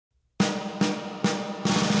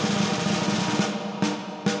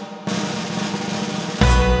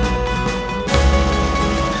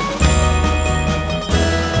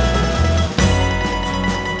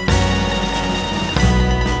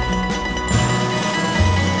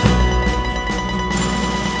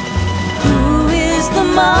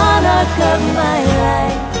monarch of my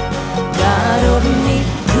life. God over me,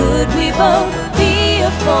 could we both be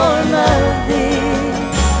a form of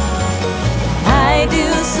this?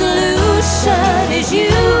 Ideal solution is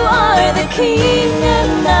you are the king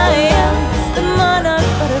and I am the monarch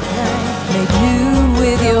butterfly, made new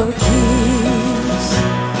with your kiss.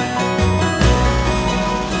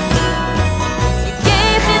 You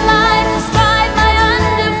gave me life, ascribed my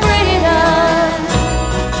undue freedom.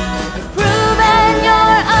 You've proven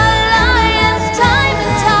your alliance time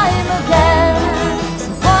and time again. So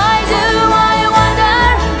why do I wonder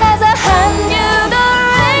as I hand you the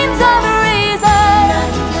reins of reason?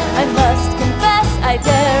 I must confess, I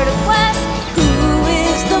dare to quest, who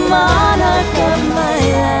is the monarch of my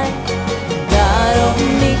life? God over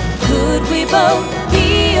me, could we both be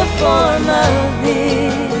a form of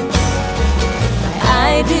this?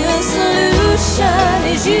 My ideal solution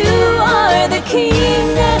is you are the king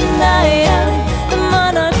and I am the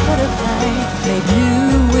monarch butterfly, made new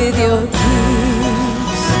with your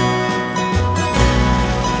kiss.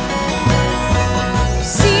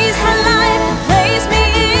 Seize my life and place me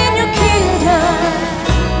in your kingdom.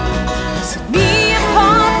 Set me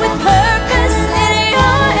apart with purpose in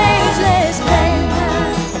your ageless pain.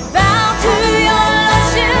 Bow to your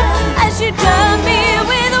lordship as you done me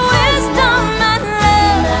with wisdom and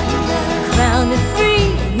love. Crowned and free,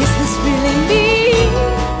 is this really me?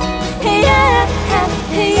 Yeah,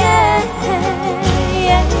 yeah, yeah,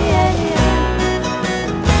 yeah.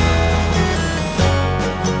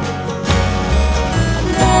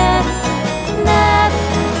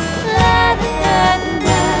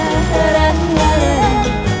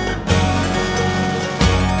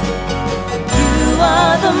 You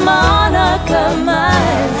are the monarch of my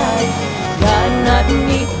life. God, not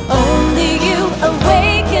me.